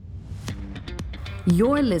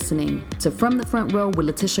You're listening to From the Front Row with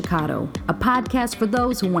Letitia Cotto, a podcast for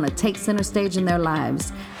those who want to take center stage in their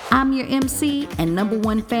lives. I'm your MC and number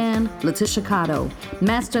one fan, Letitia Cotto,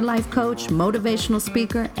 master life coach, motivational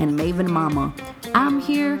speaker, and Maven Mama. I'm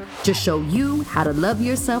here to show you how to love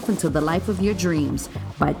yourself into the life of your dreams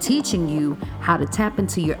by teaching you how to tap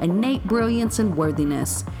into your innate brilliance and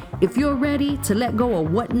worthiness. If you're ready to let go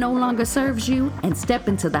of what no longer serves you and step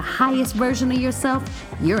into the highest version of yourself,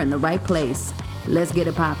 you're in the right place. Let's get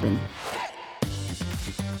it poppin'.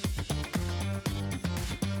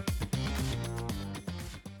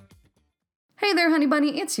 Hey there, honey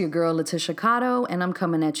bunny. It's your girl, Letitia Cotto, and I'm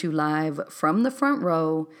coming at you live from the front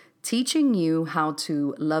row, teaching you how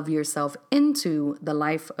to love yourself into the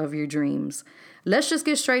life of your dreams. Let's just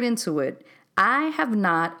get straight into it. I have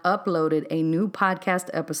not uploaded a new podcast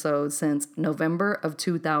episode since November of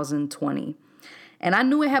 2020. And I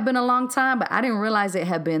knew it had been a long time, but I didn't realize it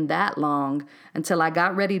had been that long until I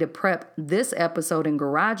got ready to prep this episode in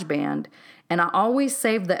GarageBand. And I always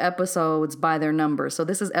save the episodes by their number. So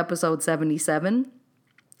this is episode 77.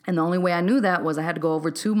 And the only way I knew that was I had to go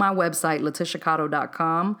over to my website,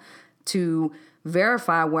 letitiacotto.com, to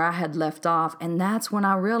verify where I had left off. And that's when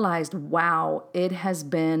I realized, wow, it has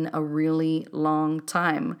been a really long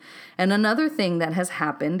time. And another thing that has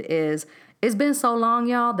happened is it's been so long,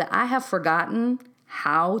 y'all, that I have forgotten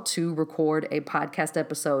how to record a podcast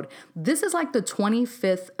episode. This is like the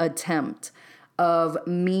 25th attempt of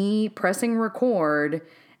me pressing record.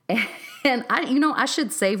 And I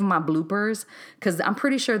should save my bloopers because I'm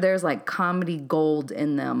pretty sure there's like comedy gold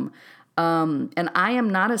in them. And I am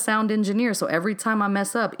not a sound engineer. So every time I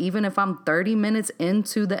mess up, even if I'm 30 minutes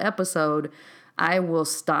into the episode, I will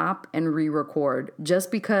stop and re-record just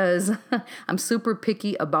because I'm super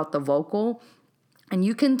picky about the vocal. And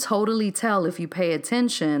you can totally tell if you pay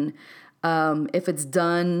attention, if it's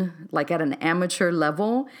done like at an amateur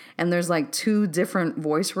level and there's like two different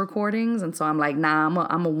voice recordings. And so I'm like, nah,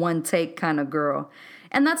 I'm a one take kind of girl.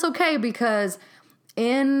 And that's okay because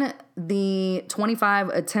in the 25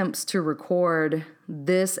 attempts to record,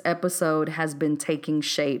 this episode has been taking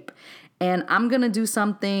shape. And I'm going to do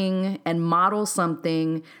something and model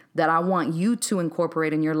something that I want you to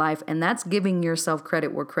incorporate in your life. And that's giving yourself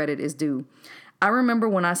credit where credit is due. I remember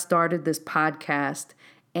when I started this podcast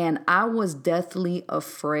and I was deathly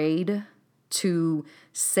afraid to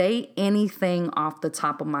say anything off the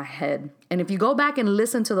top of my head. And if you go back and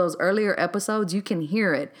listen to those earlier episodes, you can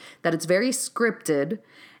hear it, that it's very scripted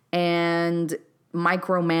and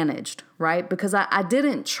micromanaged, right? Because I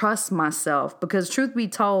didn't trust myself because truth be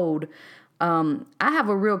told, I have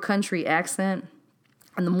a real country accent.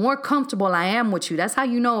 And the more comfortable I am with you, that's how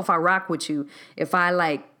you know if I rock with you. If I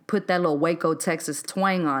like put that little Waco, Texas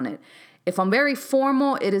twang on it. If I'm very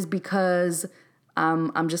formal, it is because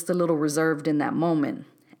I'm just a little reserved in that moment.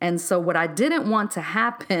 And so what I didn't want to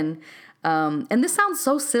happen, and this sounds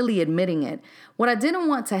so silly admitting it, what I didn't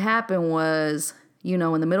want to happen was, in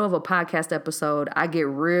the middle of a podcast episode, I get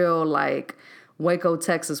real like Waco,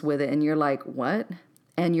 Texas with it. And you're like, what?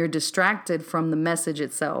 And you're distracted from the message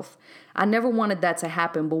itself. I never wanted that to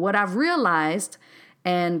happen. But what I've realized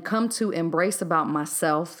and come to embrace about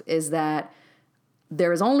myself is that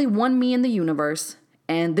there is only one me in the universe.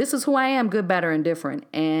 And this is who I am, good, bad, or indifferent.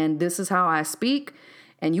 And this is how I speak.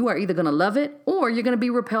 And you are either going to love it or you're going to be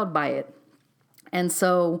repelled by it. And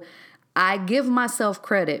so I give myself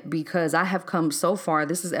credit because I have come so far.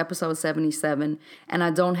 This is episode 77, and I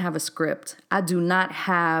don't have a script. I do not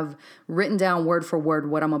have written down word for word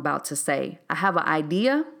what I'm about to say. I have an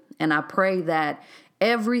idea, and I pray that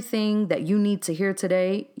everything that you need to hear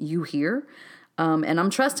today, you hear. And I'm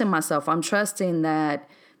trusting myself. I'm trusting that,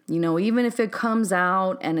 even if it comes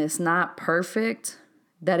out and it's not perfect,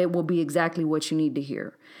 that it will be exactly what you need to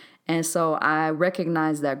hear. And so I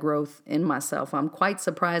recognize that growth in myself. I'm quite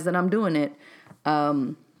surprised that I'm doing it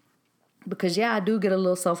because, I do get a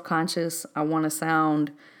little self-conscious. I want to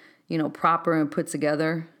sound, proper and put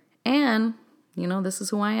together. And, this is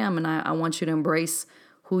who I am. And I want you to embrace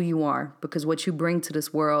who you are because what you bring to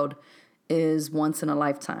this world is once in a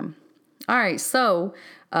lifetime. All right. So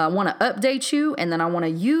I want to update you. And then I want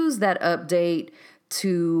to use that update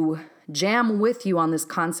to jam with you on this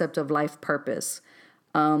concept of life purpose.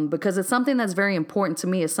 Because it's something that's very important to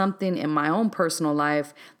me. It's something in my own personal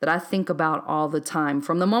life that I think about all the time.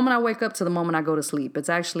 From the moment I wake up to the moment I go to sleep. It's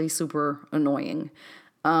actually super annoying.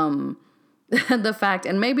 The fact,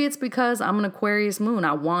 and maybe it's because I'm an Aquarius moon.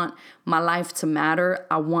 I want my life to matter.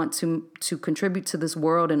 I want to contribute to this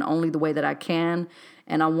world in only the way that I can.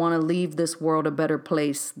 And I want to leave this world a better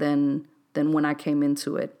place than when I came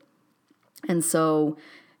into it. And so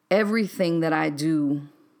everything that I do,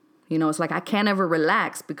 It's like I can't ever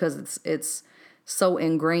relax because it's so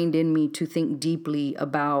ingrained in me to think deeply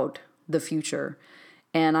about the future.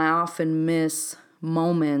 And I often miss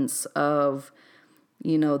moments of,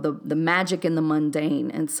 the magic in the mundane.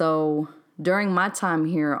 And so during my time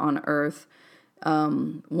here on earth,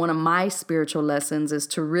 one of my spiritual lessons is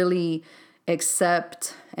to really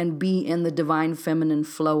accept and be in the divine feminine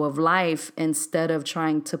flow of life instead of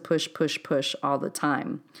trying to push all the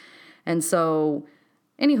time. And so,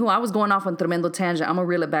 anywho, I was going off on tremendo tangent. I'm going to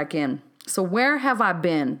reel it back in. So where have I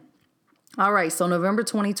been? All right, so November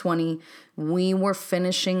 2020, we were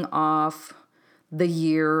finishing off the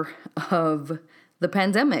year of the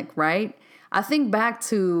pandemic, right? I think back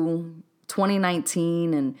to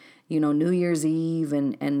 2019 and, New Year's Eve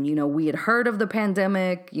and we had heard of the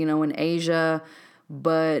pandemic, in Asia,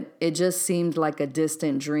 but it just seemed like a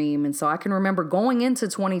distant dream. And so I can remember going into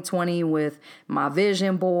 2020 with my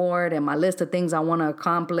vision board and my list of things I want to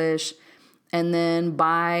accomplish. And then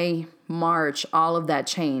by March, all of that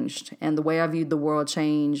changed and the way I viewed the world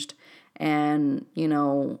changed. And,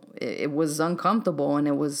 it was uncomfortable and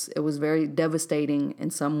it was very devastating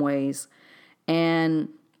in some ways. And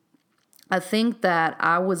I think that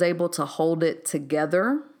I was able to hold it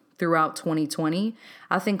together throughout 2020.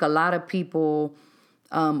 I think a lot of people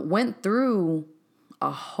went through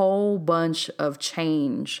a whole bunch of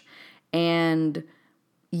change. And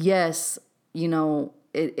yes,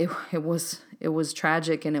 it was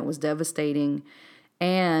tragic and it was devastating.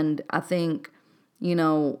 And I think,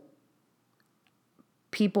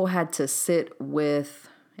 people had to sit with,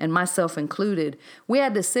 and myself included, we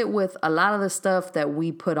had to sit with a lot of the stuff that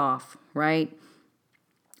we put off, right?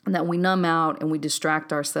 And that we numb out and we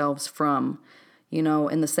distract ourselves from,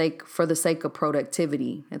 for the sake of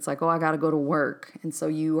productivity. It's like, oh, I got to go to work. And so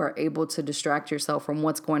you are able to distract yourself from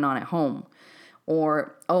what's going on at home.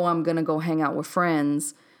 Or, oh, I'm going to go hang out with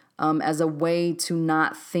friends, as a way to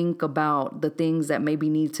not think about the things that maybe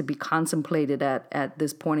need to be contemplated at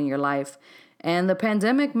this point in your life. And the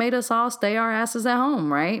pandemic made us all stay our asses at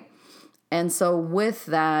home, right? And so with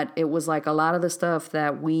that, it was like a lot of the stuff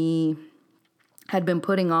that we had been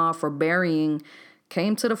putting off or burying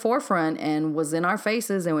came to the forefront and was in our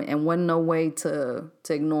faces and wasn't no way to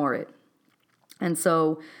ignore it. And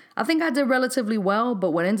so I think I did relatively well,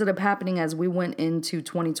 but what ended up happening as we went into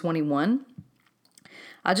 2021,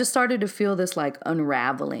 I just started to feel this like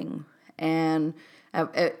unraveling. And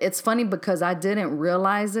it's funny because I didn't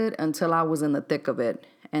realize it until I was in the thick of it.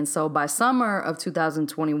 And so by summer of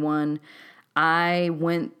 2021, I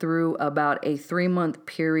went through about a 3-month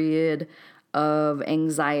period of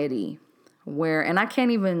anxiety and I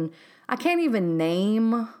can't even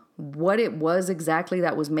name what it was exactly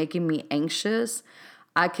that was making me anxious.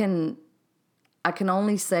 I can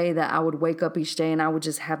only say that I would wake up each day and I would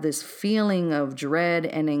just have this feeling of dread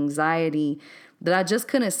and anxiety that I just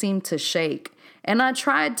couldn't seem to shake. And I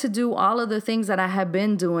tried to do all of the things that I had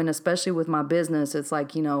been doing, especially with my business. It's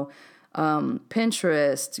like,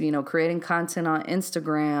 Pinterest, creating content on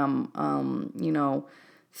Instagram,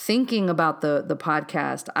 thinking about the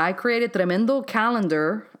podcast. I created tremendo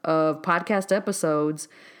calendar of podcast episodes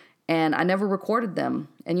and I never recorded them.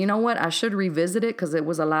 And you know what? I should revisit it because it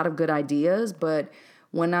was a lot of good ideas. But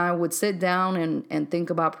when I would sit down and think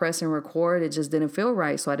about press and record, it just didn't feel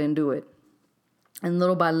right. So I didn't do it. And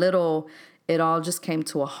little by little, it all just came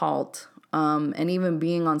to a halt. And even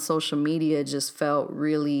being on social media just felt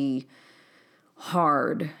really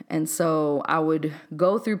hard. And so I would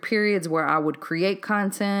go through periods where I would create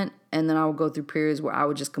content and then I would go through periods where I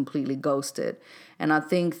would just completely ghost it. And I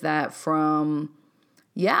think that from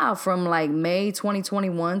like May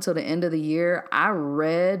 2021 till the end of the year, I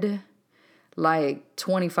read like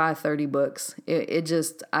 25, 30 books.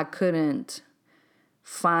 I couldn't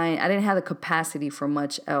I didn't have the capacity for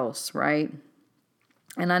much else, right?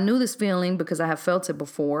 And I knew this feeling because I have felt it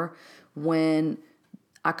before when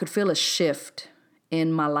I could feel a shift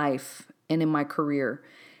in my life and in my career.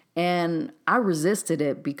 And I resisted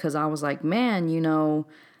it because I was like, man,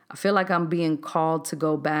 I feel like I'm being called to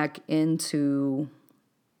go back into,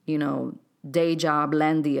 day job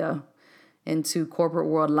landia, into corporate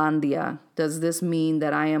world landia. Does this mean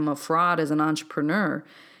that I am a fraud as an entrepreneur?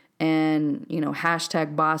 And,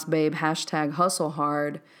 hashtag boss babe, hashtag hustle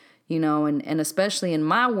hard, and especially in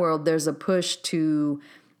my world, there's a push to,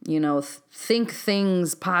 think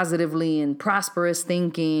things positively and prosperous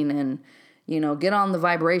thinking and, get on the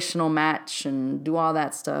vibrational match and do all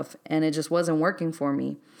that stuff. And it just wasn't working for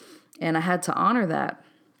me. And I had to honor that.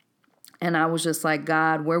 And I was just like,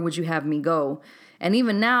 God, where would you have me go? And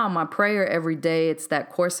even now, my prayer every day, it's that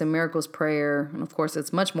Course in Miracles prayer. And of course,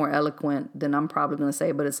 it's much more eloquent than I'm probably going to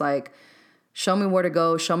say, but it's like, show me where to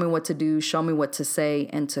go, show me what to do, show me what to say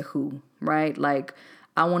and to who, right? Like,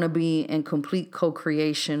 I want to be in complete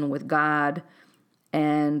co-creation with God,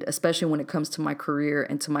 and especially when it comes to my career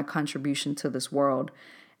and to my contribution to this world.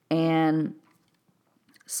 And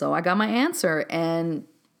so I got my answer. And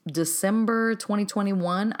December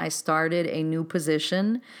 2021, I started a new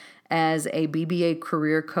position as a BBA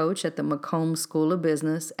career coach at the McCombs School of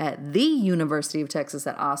Business at the University of Texas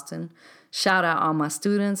at Austin. Shout out all my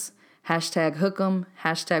students. Hashtag hook 'em.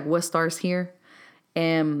 Hashtag what stars here.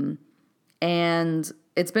 And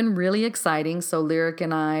it's been really exciting. So Lyric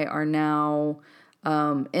and I are now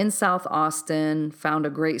in South Austin, found a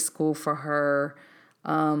great school for her.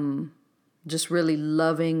 Just really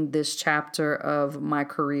loving this chapter of my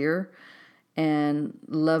career and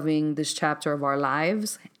loving this chapter of our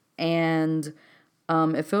lives. And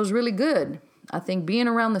it feels really good. I think being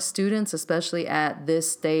around the students, especially at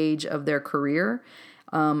this stage of their career,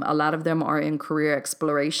 a lot of them are in career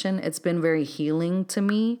exploration. It's been very healing to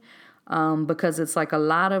me because it's like a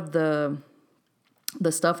lot of the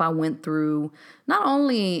stuff I went through, not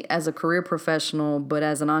only as a career professional, but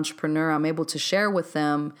as an entrepreneur, I'm able to share with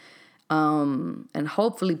them and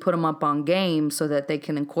hopefully put them up on game so that they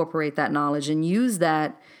can incorporate that knowledge and use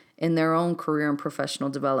that in their own career and professional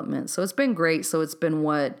development. So it's been great. So it's been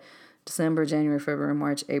December, January, February,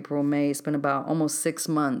 March, April, May. It's been about almost 6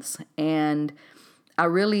 months. And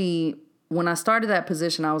when I started that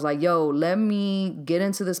position, I was like, yo, let me get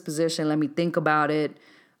into this position. Let me think about it.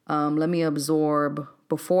 Let me absorb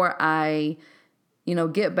before I,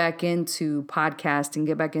 get back into podcasting,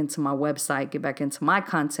 get back into my website, get back into my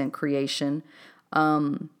content creation.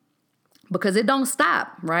 Because it don't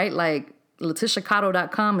stop, right? Like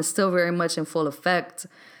LetitiaCotto.com is still very much in full effect.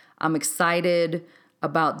 I'm excited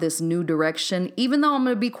about this new direction, even though I'm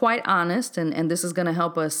going to be quite honest, and this is going to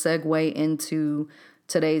help us segue into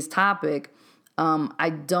today's topic. I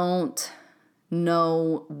don't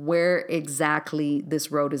know where exactly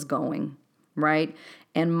this road is going, right?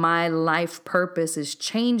 And my life purpose is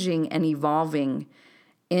changing and evolving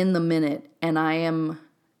in the minute. And I am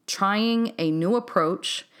trying a new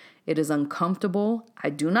approach. It is uncomfortable. I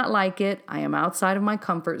do not like it. I am outside of my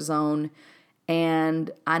comfort zone.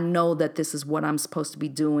 And I know that this is what I'm supposed to be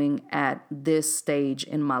doing at this stage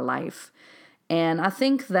in my life. And I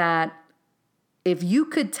think that if you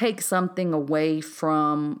could take something away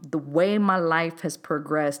from the way my life has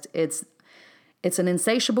progressed, it's an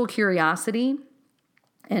insatiable curiosity,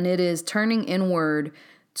 and it is turning inward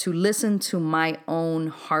to listen to my own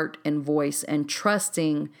heart and voice and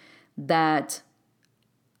trusting that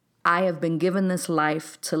I have been given this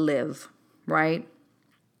life to live, right?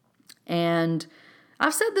 And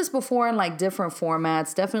I've said this before in like different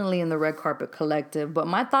formats, definitely in the Red Carpet Collective, but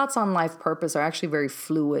my thoughts on life purpose are actually very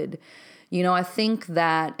fluid. I think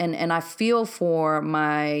that, and I feel for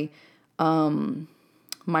my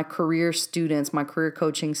career students, my career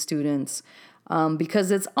coaching students, because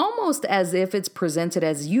it's almost as if it's presented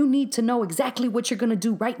as you need to know exactly what you're going to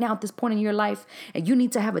do right now at this point in your life, and you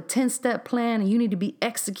need to have a 10-step plan, and you need to be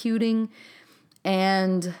executing.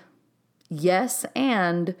 And yes,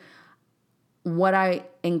 and what I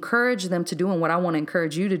encourage them to do and what I want to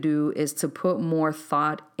encourage you to do is to put more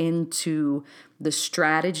thought into the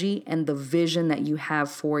strategy and the vision that you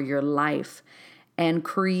have for your life and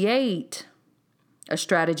create a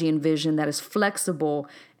strategy and vision that is flexible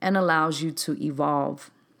and allows you to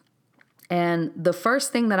evolve. And the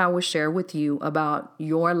first thing that I will share with you about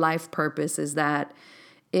your life purpose is that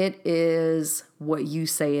it is what you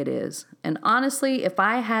say it is. And honestly, if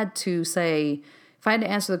I had to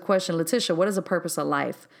answer the question, Letitia, what is the purpose of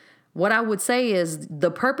life? What I would say is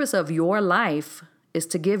the purpose of your life is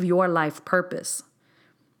to give your life purpose.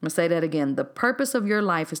 I'm going to say that again. The purpose of your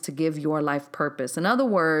life is to give your life purpose. In other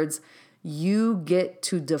words, you get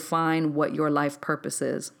to define what your life purpose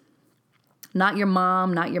is. Not your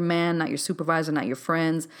mom, not your man, not your supervisor, not your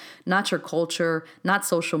friends, not your culture, not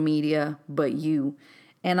social media, but you.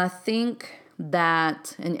 And I think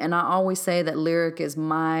that, and I always say that Lyric is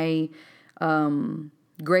my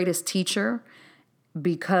greatest teacher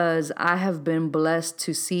because I have been blessed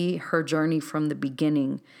to see her journey from the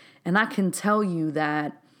beginning. And I can tell you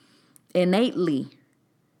that innately,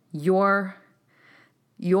 your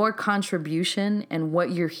contribution and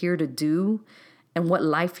what you're here to do and what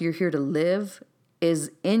life you're here to live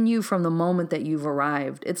is in you from the moment that you've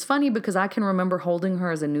arrived. It's funny because I can remember holding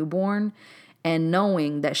her as a newborn and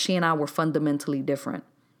knowing that she and I were fundamentally different,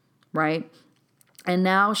 right? And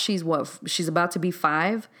now she's about to be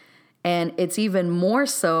 5. And it's even more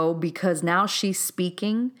so because now she's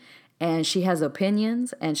speaking and she has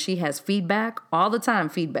opinions and she has feedback, all the time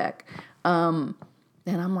feedback.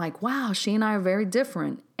 And I'm like, wow, she and I are very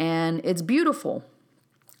different. And it's beautiful.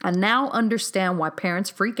 I now understand why parents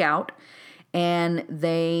freak out and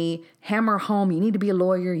they hammer home, you need to be a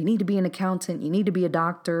lawyer, you need to be an accountant, you need to be a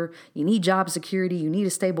doctor, you need job security, you need a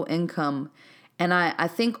stable income. And I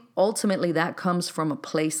think ultimately that comes from a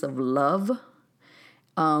place of love.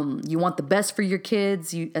 You want the best for your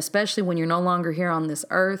kids, especially when you're no longer here on this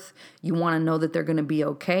earth. You want to know that they're going to be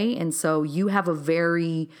okay. And so you have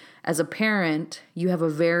as a parent, you have a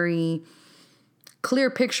very clear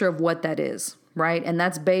picture of what that is, right? And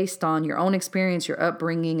that's based on your own experience, your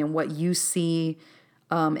upbringing, and what you see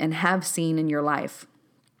and have seen in your life.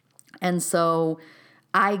 And so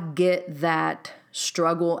I get that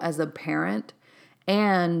struggle as a parent.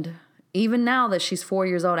 And even now that she's 4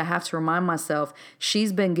 years old, I have to remind myself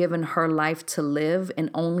she's been given her life to live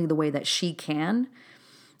in only the way that she can.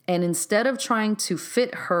 And instead of trying to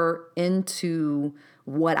fit her into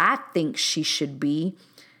what I think she should be,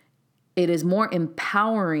 it is more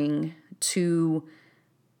empowering to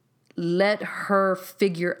let her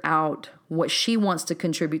figure out what she wants to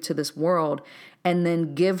contribute to this world and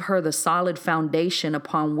then give her the solid foundation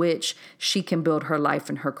upon which she can build her life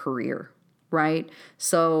and her career, right?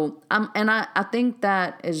 So I think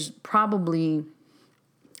that is probably,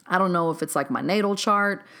 I don't know if it's like my natal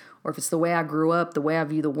chart or if it's the way I grew up, the way I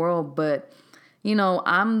view the world, but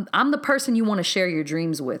I'm the person you want to share your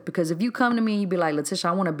dreams with, because if you come to me and you be like, Letitia,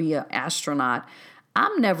 I want to be an astronaut,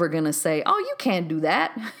 I'm never going to say, oh, you can't do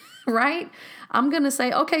that, right? I'm going to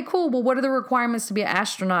say, okay, cool. Well, what are the requirements to be an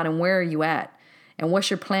astronaut and where are you at? And what's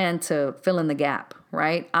your plan to fill in the gap,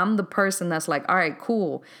 right? I'm the person that's like, all right,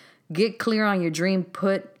 cool. Get clear on your dream,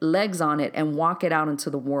 put legs on it and walk it out into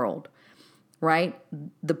the world, right?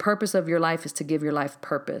 The purpose of your life is to give your life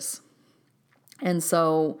purpose. And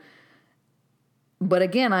so, but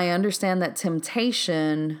again, I understand that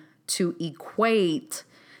temptation to equate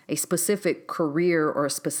a specific career or a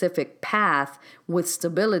specific path with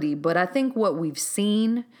stability. But I think what we've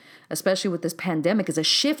seen, especially with this pandemic, is a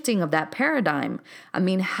shifting of that paradigm. I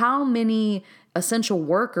mean, how many essential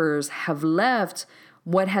workers have left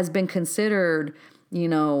what has been considered,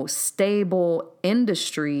 stable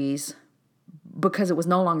industries because it was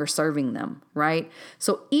no longer serving them, right?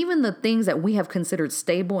 So even the things that we have considered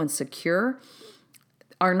stable and secure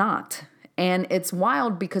are not. And it's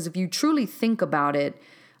wild because if you truly think about it,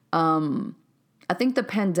 I think the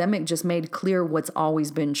pandemic just made clear what's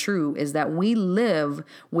always been true, is that we live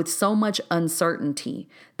with so much uncertainty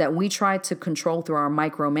that we try to control through our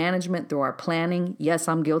micromanagement, through our planning. Yes,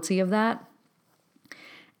 I'm guilty of that.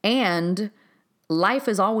 And life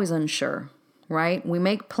is always unsure, right? We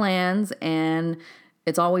make plans and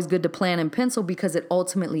it's always good to plan in pencil because it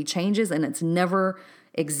ultimately changes and it's never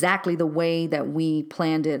exactly the way that we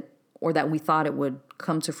planned it or that we thought it would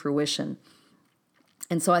come to fruition.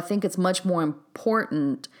 And so I think it's much more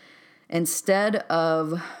important, instead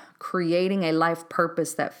of creating a life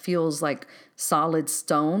purpose that feels like solid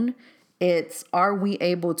stone, it's, are we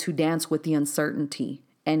able to dance with the uncertainty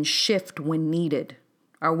and shift when needed?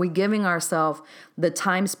 Are we giving ourselves the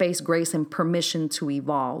time, space, grace, and permission to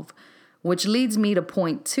evolve? Which leads me to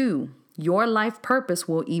point 2. Your life purpose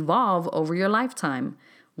will evolve over your lifetime.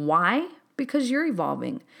 Why? Because you're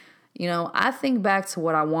evolving. I think back to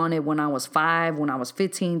what I wanted when I was 5, when I was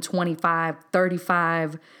 15, 25,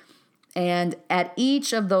 35. And at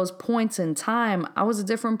each of those points in time, I was a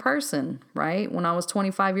different person, right? When I was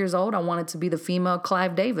 25 years old, I wanted to be the female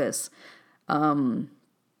Clive Davis. Now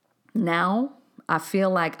I feel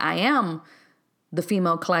like I am the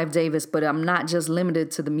female Clive Davis, but I'm not just limited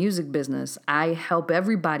to the music business. I help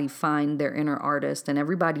everybody find their inner artist and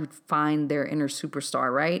everybody find their inner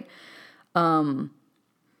superstar, right?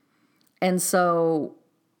 And so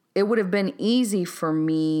it would have been easy for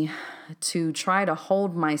me to try to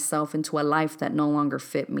hold myself into a life that no longer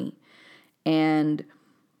fit me. And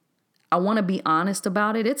I want to be honest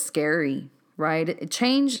about it. It's scary, right?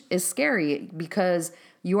 Change is scary because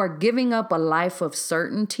you are giving up a life of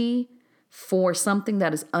certainty for something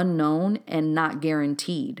that is unknown and not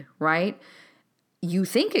guaranteed, right? You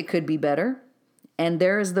think it could be better. And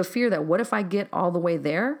there is the fear that what if I get all the way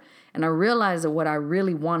there and I realize that what I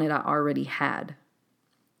really wanted, I already had,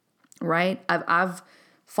 right? I've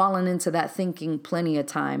fallen into that thinking plenty of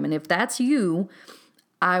time. And if that's you,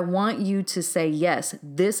 I want you to say, yes,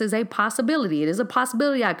 this is a possibility. It is a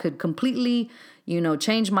possibility I could completely,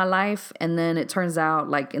 change my life. And then it turns out,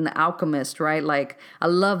 like in The Alchemist, right? Like, I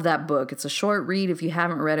love that book. It's a short read. If you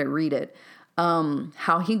haven't read it, read it.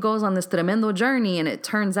 How he goes on this tremendo journey and it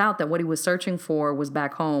turns out that what he was searching for was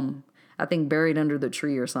back home. I think buried under the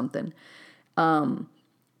tree or something. And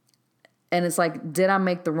it's like, did I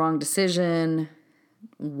make the wrong decision?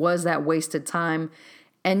 Was that wasted time?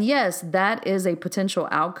 And yes, that is a potential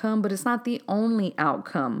outcome, but it's not the only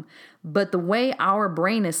outcome. But the way our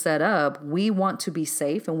brain is set up, we want to be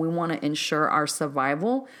safe and we want to ensure our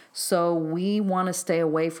survival. So we want to stay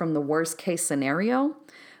away from the worst case scenario.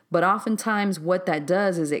 But oftentimes, what that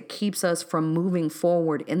does is it keeps us from moving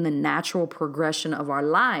forward in the natural progression of our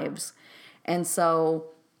lives. And so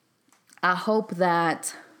I hope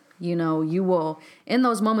that, you will, in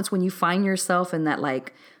those moments when you find yourself in that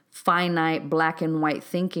like finite black and white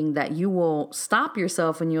thinking, that you will stop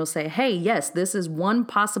yourself and you'll say, hey, yes, this is one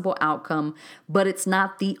possible outcome, but it's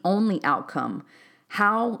not the only outcome.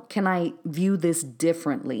 How can I view this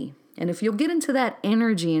differently? And if you'll get into that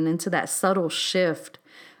energy and into that subtle shift,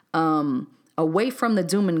 away from the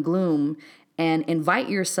doom and gloom, and invite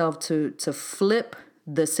yourself to flip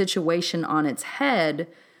the situation on its head,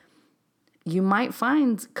 you might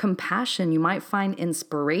find compassion, you might find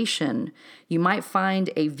inspiration, you might find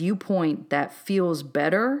a viewpoint that feels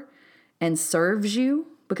better and serves you.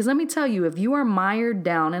 Because let me tell you, if you are mired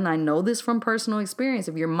down, and I know this from personal experience,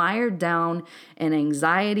 if you're mired down in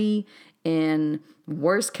anxiety, in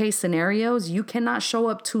worst case scenarios, you cannot show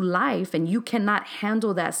up to life and you cannot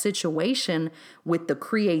handle that situation with the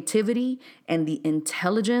creativity and the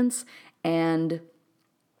intelligence and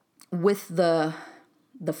with the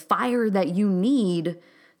fire that you need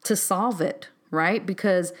to solve it, right?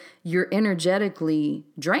 Because you're energetically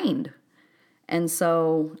drained. And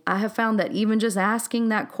so I have found that even just asking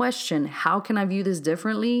that question, how can I view this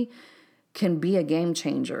differently, can be a game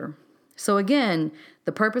changer. So again,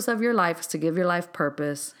 the purpose of your life is to give your life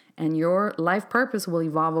purpose, and your life purpose will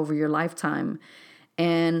evolve over your lifetime.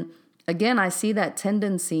 And again, I see that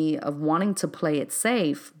tendency of wanting to play it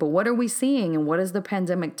safe. But what are we seeing, and what has the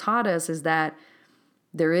pandemic taught us, is that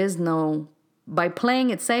by playing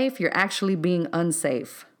it safe, you're actually being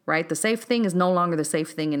unsafe, right? The safe thing is no longer the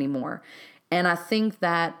safe thing anymore. And I think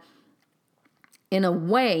that in a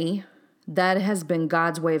way, that has been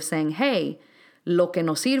God's way of saying, hey, lo que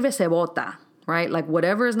no sirve se bota, right? Like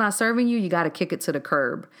whatever is not serving you, you got to kick it to the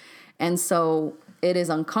curb. And so it is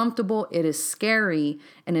uncomfortable, it is scary,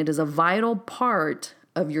 and it is a vital part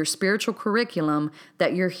of your spiritual curriculum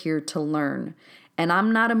that you're here to learn. And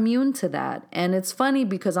I'm not immune to that. And it's funny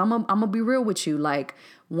because I'm gonna be real with you. Like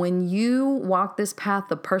when you walk this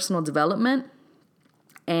path of personal development,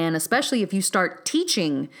 and especially if you start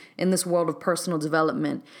teaching in this world of personal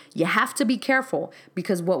development, you have to be careful,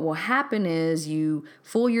 because what will happen is you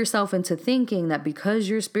fool yourself into thinking that because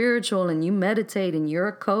you're spiritual and you meditate and you're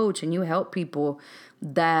a coach and you help people,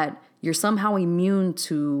 that you're somehow immune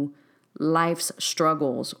to life's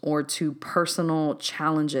struggles or to personal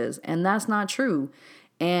challenges. And that's not true.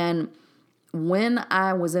 And when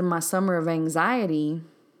I was in my summer of anxiety,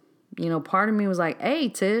 part of me was like, hey,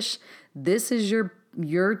 Tish, this is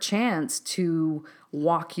your chance to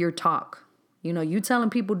walk your talk. You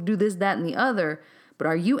telling people to do this, that, and the other, but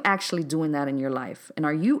are you actually doing that in your life? And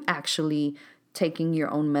are you actually taking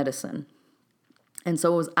your own medicine? And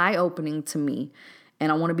so it was eye-opening to me.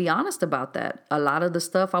 And I want to be honest about that. A lot of the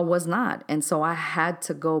stuff I was not. And so I had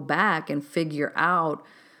to go back and figure out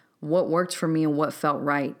what worked for me and what felt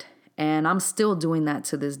right. And I'm still doing that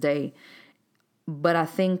to this day. But I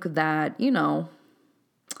think that,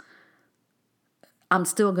 I'm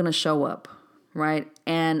still going to show up, right?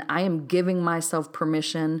 And I am giving myself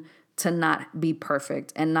permission to not be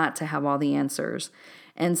perfect and not to have all the answers.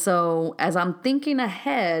 And so as I'm thinking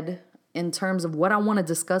ahead in terms of what I want to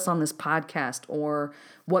discuss on this podcast or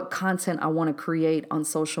what content I want to create on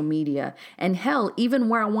social media, and hell, even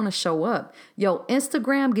where I want to show up.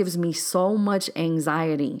 Instagram gives me so much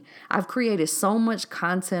anxiety. I've created so much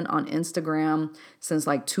content on Instagram since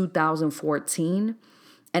like 2014,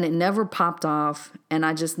 and it never popped off, and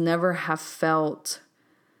I just never have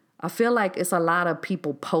I feel like it's a lot of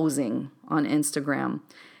people posing on Instagram,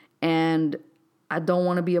 and I don't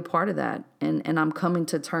want to be a part of that. And I'm coming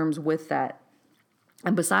to terms with that.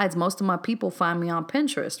 And besides, most of my people find me on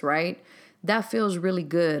Pinterest, right? That feels really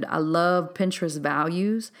good. I love Pinterest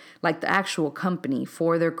values, like the actual company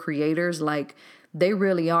for their creators. Like they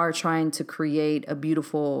really are trying to create a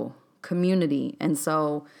beautiful community. And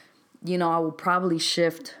so, I will probably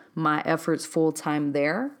shift my efforts full time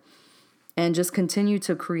there and just continue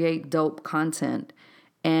to create dope content.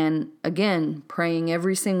 And again, praying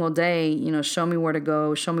every single day, show me where to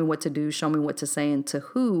go, show me what to do, show me what to say and to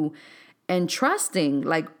who, and trusting,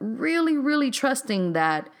 like really, really trusting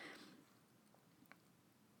that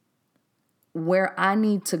where I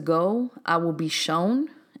need to go, I will be shown,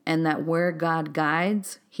 and that where God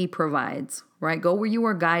guides, He provides, right? Go where you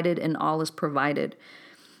are guided and all is provided.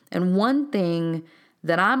 And one thing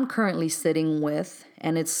that I'm currently sitting with,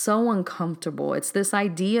 and it's so uncomfortable. It's this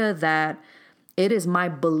idea that it is my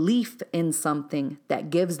belief in something that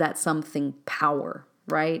gives that something power,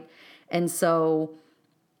 right? And so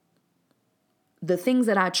the things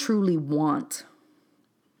that I truly want,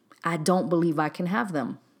 I don't believe I can have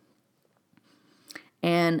them.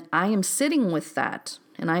 And I am sitting with that,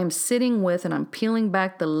 and I'm peeling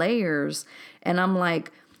back the layers, and I'm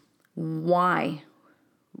like, why?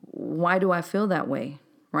 Why do I feel that way,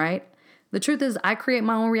 right? The truth is, I create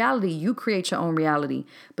my own reality. You create your own reality.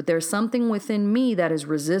 But there's something within me that is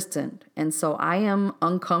resistant. And so I am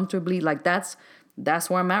uncomfortably, like that's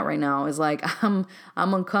where I'm at right now. Is like I'm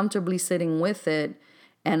uncomfortably sitting with it,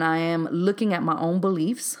 and I am looking at my own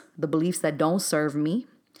beliefs, the beliefs that don't serve me.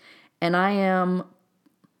 And I am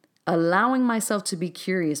allowing myself to be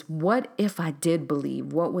curious. What if I did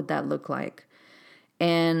believe? What would that look like?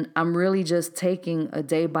 And I'm really just taking a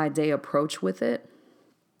day-by-day approach with it.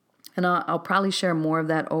 And I'll probably share more of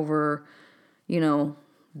that over,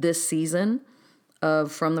 this season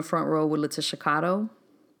of From the Front Row with Letitia Cotto.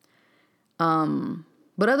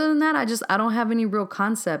 But other than that, I don't have any real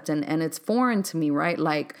concept, and it's foreign to me, right?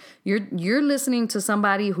 Like you're listening to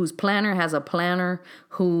somebody whose planner has a planner,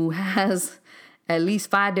 who has at least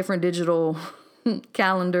 5 different digital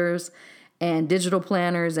calendars and digital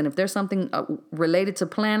planners. And if there's something related to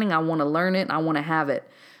planning, I want to learn it. I want to have it.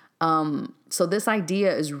 So this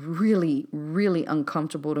idea is really, really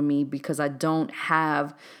uncomfortable to me because I don't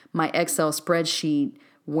have my Excel spreadsheet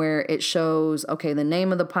where it shows, okay, the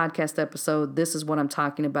name of the podcast episode, this is what I'm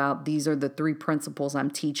talking about. These are the 3 principles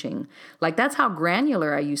I'm teaching. Like that's how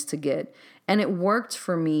granular I used to get. And it worked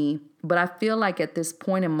for me. But I feel like at this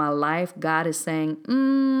point in my life, God is saying,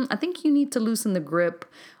 I think you need to loosen the grip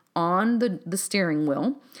on the steering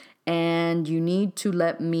wheel, and you need to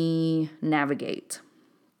let me navigate.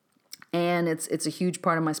 And it's a huge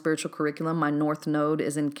part of my spiritual curriculum. My North Node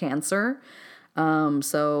is in Cancer.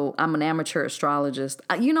 So I'm an amateur astrologist.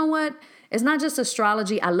 You know what? It's not just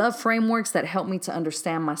astrology. I love frameworks that help me to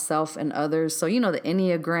understand myself and others. So, the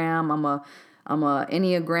Enneagram, I'm a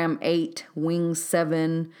Enneagram 8, Wing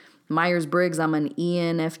 7, Myers-Briggs, I'm an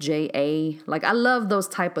ENFJA. Like I love those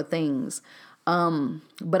type of things.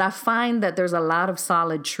 But I find that there's a lot of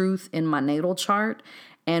solid truth in my natal chart.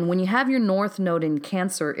 And when you have your North Node in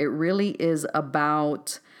Cancer, it really is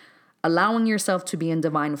about allowing yourself to be in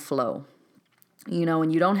divine flow.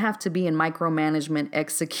 And you don't have to be in micromanagement,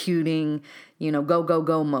 executing,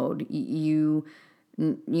 go mode. You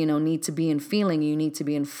need to be in feeling, you need to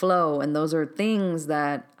be in flow. And those are things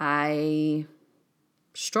that I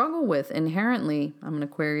struggle with inherently. I'm an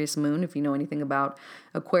Aquarius moon. If you know anything about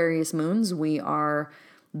Aquarius moons, we are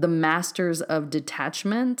the masters of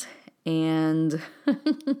detachment, and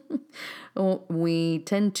we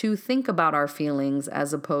tend to think about our feelings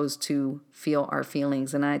as opposed to feel our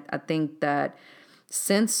feelings. And I think that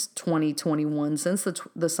since 2021, since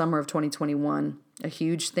the summer of 2021, a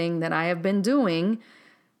huge thing that I have been doing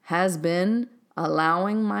has been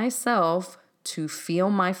allowing myself to feel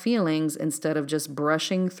my feelings instead of just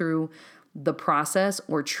brushing through the process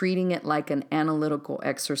or treating it like an analytical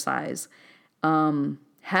exercise.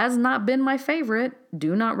 Has not been my favorite.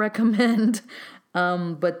 Do not recommend.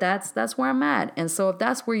 But that's where I'm at. And so if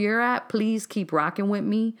that's where you're at, please keep rocking with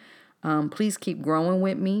me. Please keep growing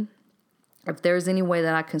with me. If there's any way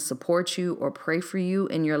that I can support you or pray for you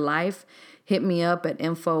in your life, hit me up at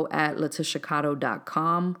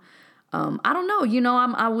info@letitiacotto.com. I don't know.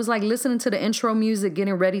 I was like listening to the intro music,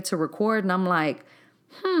 getting ready to record, and I'm like,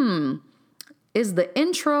 is the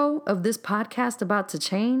intro of this podcast about to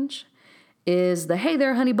change? Is the hey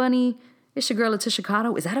there, honey bunny, it's your girl Letitia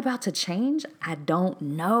Cotto, is that about to change? I don't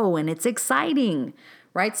know, and it's exciting,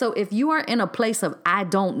 right? So if you are in a place of I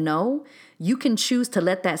don't know, you can choose to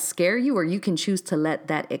let that scare you, or you can choose to let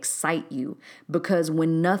that excite you, because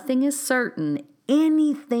when nothing is certain,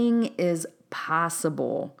 anything is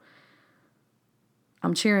possible.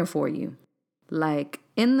 I'm cheering for you. Like,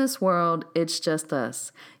 in this world, it's just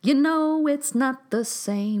us. It's not the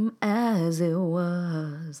same as it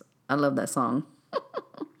was. I love that song.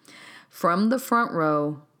 From the Front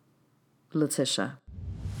Row, Letitia.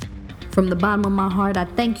 From the bottom of my heart, I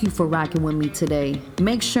thank you for rocking with me today.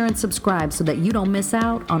 Make sure and subscribe so that you don't miss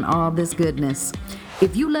out on all this goodness.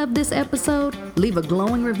 If you love this episode, leave a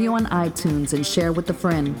glowing review on iTunes and share with a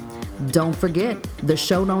friend. Don't forget, the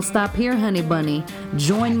show don't stop here, honey bunny.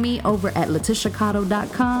 Join me over at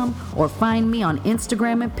LetitiaCotto.com or find me on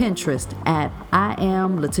Instagram and Pinterest at I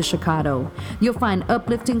am Letitia Cotto. You'll find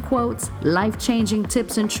uplifting quotes, life-changing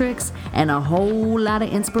tips and tricks, and a whole lot of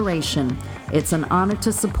inspiration. It's an honor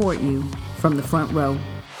to support you from the front row.